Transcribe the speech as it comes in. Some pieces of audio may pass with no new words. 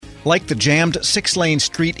Like the jammed six-lane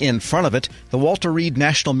street in front of it, the Walter Reed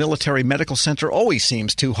National Military Medical Center always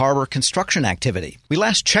seems to harbor construction activity. We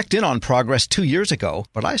last checked in on progress 2 years ago,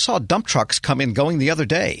 but I saw dump trucks come in going the other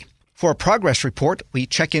day. For a progress report, we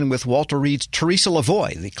check in with Walter Reed's Teresa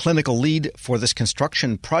Lavoie, the clinical lead for this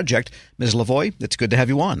construction project. Ms. Lavoie, it's good to have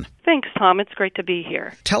you on. Thanks, Tom. It's great to be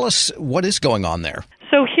here. Tell us what is going on there.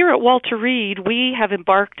 So here at Walter Reed, we have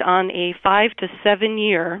embarked on a 5 to 7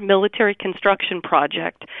 year military construction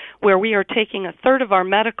project where we are taking a third of our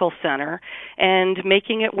medical center and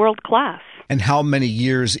making it world class. And how many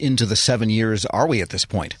years into the 7 years are we at this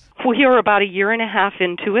point? We are about a year and a half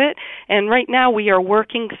into it, and right now we are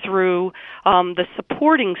working through the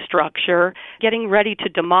supporting structure, getting ready to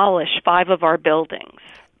demolish 5 of our buildings.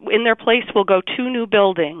 In their place will go 2 new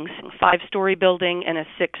buildings, a 5-story building and a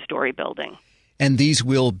 6-story building. And these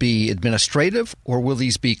will be administrative, or will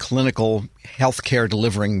these be clinical healthcare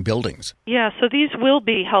delivering buildings? Yeah, so these will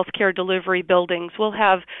be healthcare delivery buildings. We'll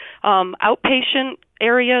have outpatient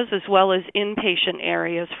areas as well as inpatient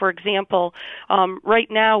areas. For example, right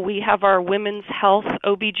now we have our women's health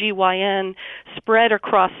OBGYN spread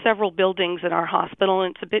across several buildings in our hospital,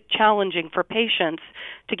 and it's a bit challenging for patients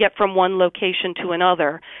to get from one location to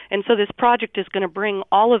another. And so this project is going to bring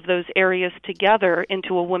all of those areas together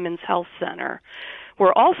into a women's health center.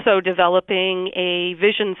 We're also developing a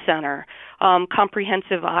vision center,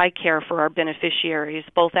 comprehensive eye care for our beneficiaries,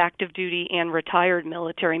 both active duty and retired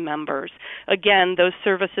military members. Again, those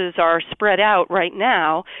services are spread out right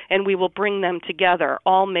now, and we will bring them together,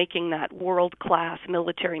 all making that world-class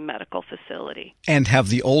military medical facility. And have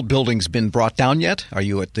the old buildings been brought down yet? Are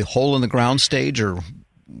you at the hole-in-the-ground stage, or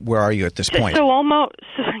where are you at this point? So almost.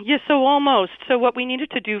 So what we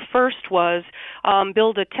needed to do first was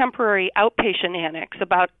build a temporary outpatient annex,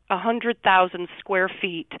 about 100,000 square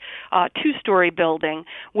feet, 2-story building,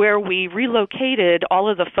 where we relocated all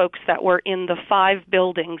of the folks that were in the 5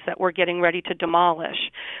 buildings that we're getting ready to demolish.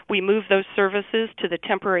 We moved those services to the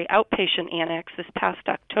temporary outpatient annex this past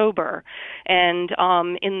October. And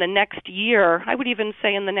in the next year, I would even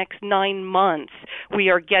say in the next 9 months, we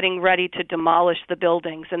are getting ready to demolish the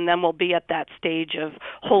buildings, and then we'll be at that stage of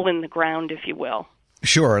hole in the ground, if you will.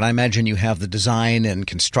 Sure, and I imagine you have the design and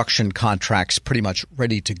construction contracts pretty much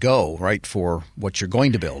ready to go, right, for what you're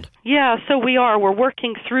going to build? Yeah, so we are. We're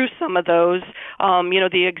working through some of those.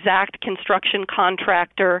 The exact construction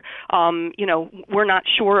contractor, we're not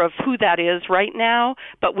sure of who that is right now,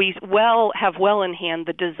 but we have well in hand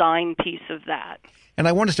the design piece of that. And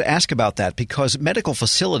I wanted to ask about that because medical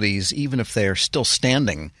facilities, even if they're still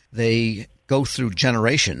standing, they go through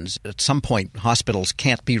generations. At some point, hospitals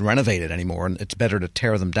can't be renovated anymore, and it's better to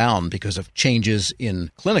tear them down because of changes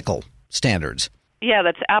in clinical standards. Yeah,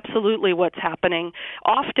 that's absolutely what's happening.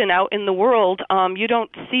 Often out in the world, you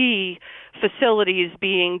don't see facilities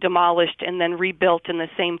being demolished and then rebuilt in the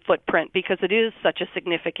same footprint because it is such a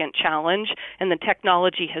significant challenge and the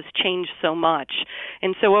technology has changed so much.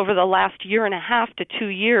 And so over the last year and a half to 2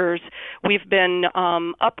 years, we've been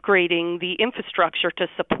upgrading the infrastructure to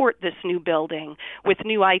support this new building with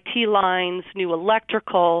new IT lines, new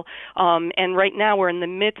electrical, and right now we're in the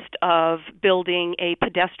midst of building a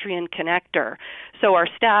pedestrian connector. So our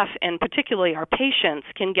staff and particularly our patients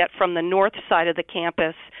can get from the north side of the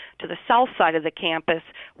campus to the south side of the campus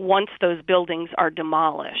once those buildings are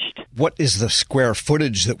demolished. What is the square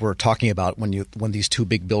footage that we're talking about when these 2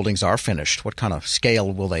 big buildings are finished? What kind of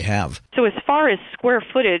scale will they have? So as far as square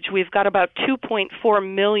footage, we've got about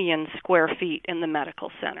 2.4 million square feet in the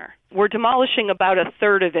medical center. We're demolishing about a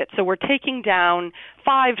third of it. So we're taking down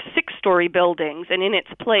 5 6-story buildings, and in its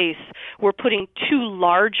place, we're putting 2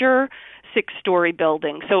 larger 6-story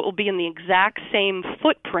buildings. So it will be in the exact same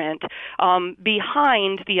footprint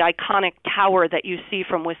behind the iconic tower that you see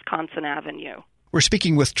from Wisconsin Avenue. We're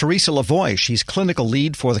speaking with Teresa Lavoie. She's clinical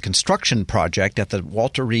lead for the construction project at the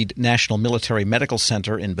Walter Reed National Military Medical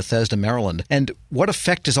Center in Bethesda, Maryland. And what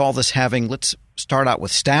effect is all this having? Let's start out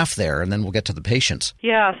with staff there, and then we'll get to the patients.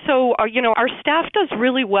 Yeah, so, our staff does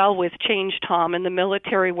really well with change, Tom. In the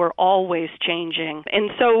military, we're always changing. And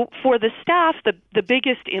so for the staff, the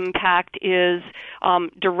biggest impact is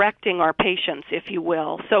directing our patients, if you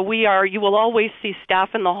will. So you will always see staff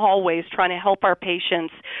in the hallways trying to help our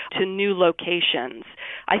patients to new locations.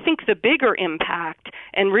 I think the bigger impact,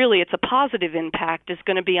 and really it's a positive impact, is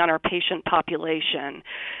going to be on our patient population.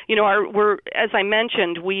 As I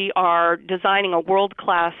mentioned, we are designing a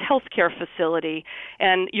world-class healthcare facility,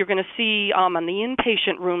 and you're going to see on the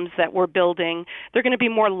inpatient rooms that we're building, they're going to be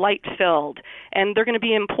more light-filled, and they're going to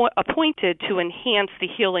be appointed to enhance the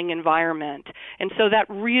healing environment. And so that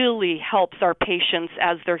really helps our patients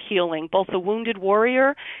as they're healing, both the wounded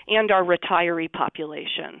warrior and our retiree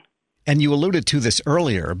population. And you alluded to this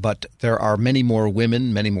earlier, but there are many more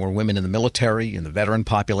women in the military, in the veteran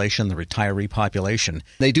population, the retiree population.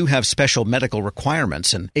 They do have special medical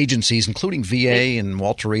requirements, and agencies, including VA and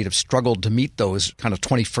Walter Reed, have struggled to meet those kind of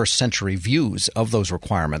 21st century views of those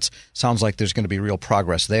requirements. Sounds like there's going to be real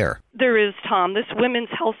progress there. There is, Tom. This Women's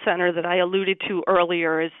Health Center that I alluded to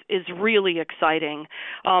earlier is really exciting.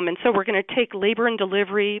 And so we're going to take labor and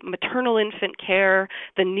delivery, maternal infant care,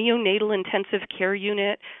 the neonatal intensive care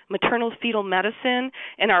unit, maternal fetal medicine,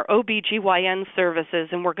 and our OBGYN services,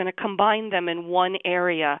 and we're going to combine them in one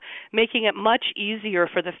area, making it much easier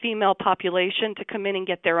for the female population to come in and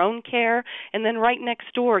get their own care, and then right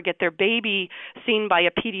next door get their baby seen by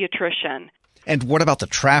a pediatrician. And what about the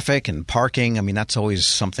traffic and parking? I mean, that's always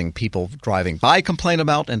something people driving by complain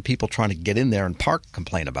about and people trying to get in there and park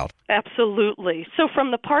complain about. Absolutely. So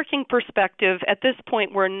from the parking perspective, at this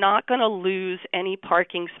point, we're not going to lose any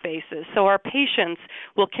parking spaces. So our patients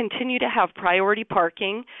will continue to have priority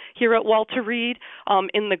parking here at Walter Reed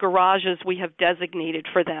in the garages we have designated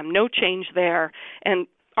for them. No change there. And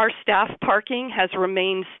our staff parking has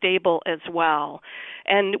remained stable as well.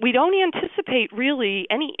 And we don't anticipate really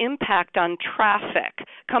any impact on traffic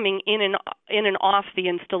coming in and off the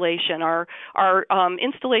installation. Our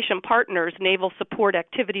installation partners, Naval Support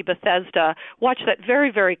Activity Bethesda, watch that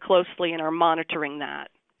very, very closely and are monitoring that.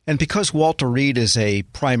 And because Walter Reed is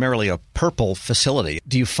primarily a purple facility,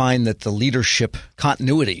 do you find that the leadership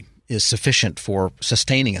continuity is sufficient for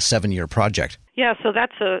sustaining a 7-year project? Yeah, so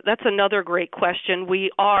that's another great question. We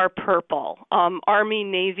are purple, Army,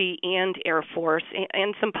 Navy, and Air Force,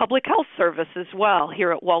 and some public health service as well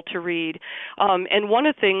here at Walter Reed. And one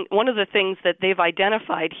of the things that they've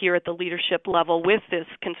identified here at the leadership level with this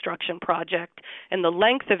construction project and the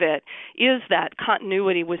length of it is that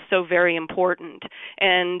continuity was so very important.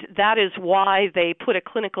 And that is why they put a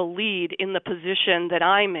clinical lead in the position that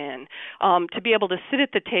I'm in, to be able to sit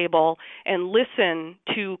at the table and listen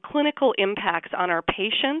to clinical impacts on our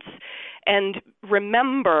patients and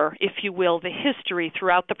remember, if you will, the history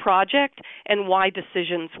throughout the project and why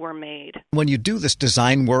decisions were made. When you do this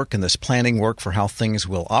design work and this planning work for how things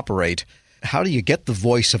will operate, how do you get the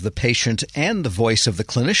voice of the patient and the voice of the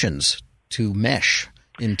clinicians to mesh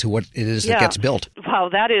into what it is that gets built? Wow,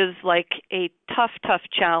 that is like a tough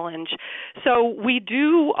challenge. So we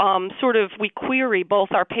do we query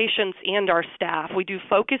both our patients and our staff. We do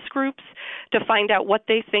focus groups to find out what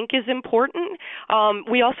they think is important.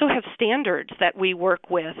 We also have standards that we work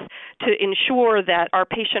with to ensure that our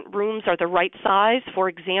patient rooms are the right size. For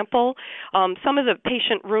example, some of the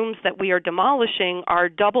patient rooms that we are demolishing are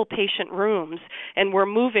double patient rooms, and we're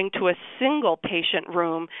moving to a single patient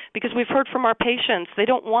room because we've heard from our patients they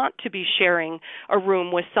don't want to be sharing a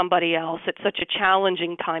room with somebody else at such a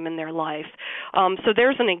challenging time in their life. So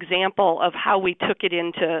there's an example of how we took it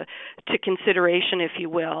into consideration, if you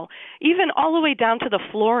will. Even all the way down to the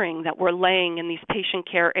flooring that we're laying in these patient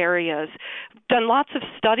care areas. Done lots of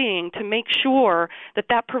studying to make sure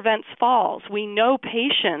that prevents falls. We know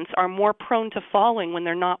patients are more prone to falling when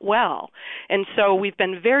they're not well. And so we've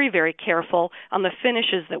been very, very careful on the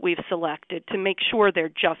finishes that we've selected to make sure they're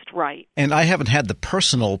just right. And I haven't had the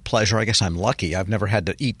personal pleasure, I guess I'm lucky, I've never had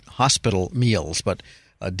to eat hospital meals, but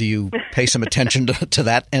do you pay some attention to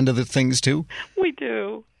that end of the things too? We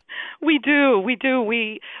do. We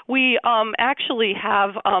actually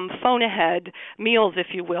have phone ahead meals, if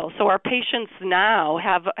you will. So our patients now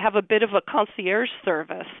have a bit of a concierge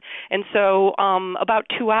service. And so about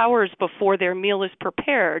 2 hours before their meal is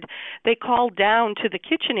prepared, they call down to the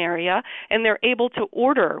kitchen area and they're able to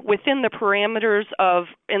order within the parameters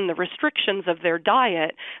and the restrictions of their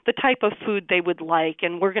diet the type of food they would like.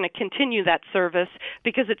 And we're going to continue that service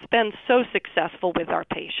because it's been so successful with our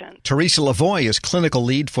patients. Teresa Lavoie is clinical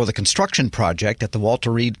lead for the construction project at the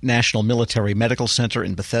Walter Reed National Military Medical Center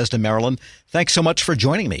in Bethesda, Maryland. Thanks so much for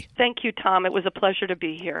joining me. Thank you, Tom. It was a pleasure to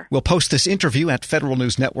be here. We'll post this interview at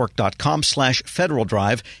federalnewsnetwork.com/Federal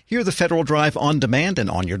Drive. Hear the Federal Drive on demand and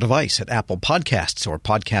on your device at Apple Podcasts or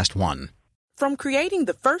Podcast One. From creating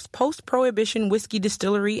the first post-prohibition whiskey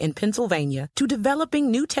distillery in Pennsylvania to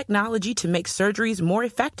developing new technology to make surgeries more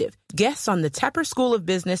effective, guests on the Tepper School of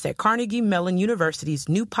Business at Carnegie Mellon University's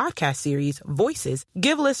new podcast series, Voices,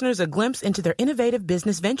 give listeners a glimpse into their innovative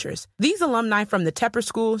business ventures. These alumni from the Tepper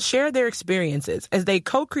School share their experiences as they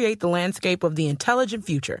co-create the landscape of the intelligent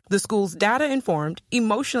future, the school's data-informed,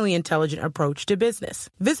 emotionally intelligent approach to business.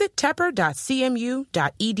 Visit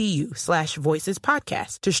tepper.cmu.edu/voices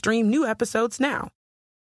podcast to stream new episodes now.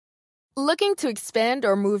 Looking to expand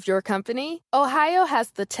or move your company? Ohio has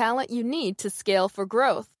the talent you need to scale for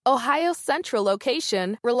growth. Ohio's central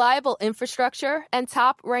location, reliable infrastructure, and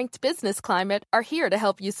top-ranked business climate are here to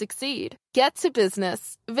help you succeed. Get to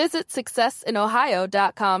business. Visit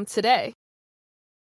successinohio.com today.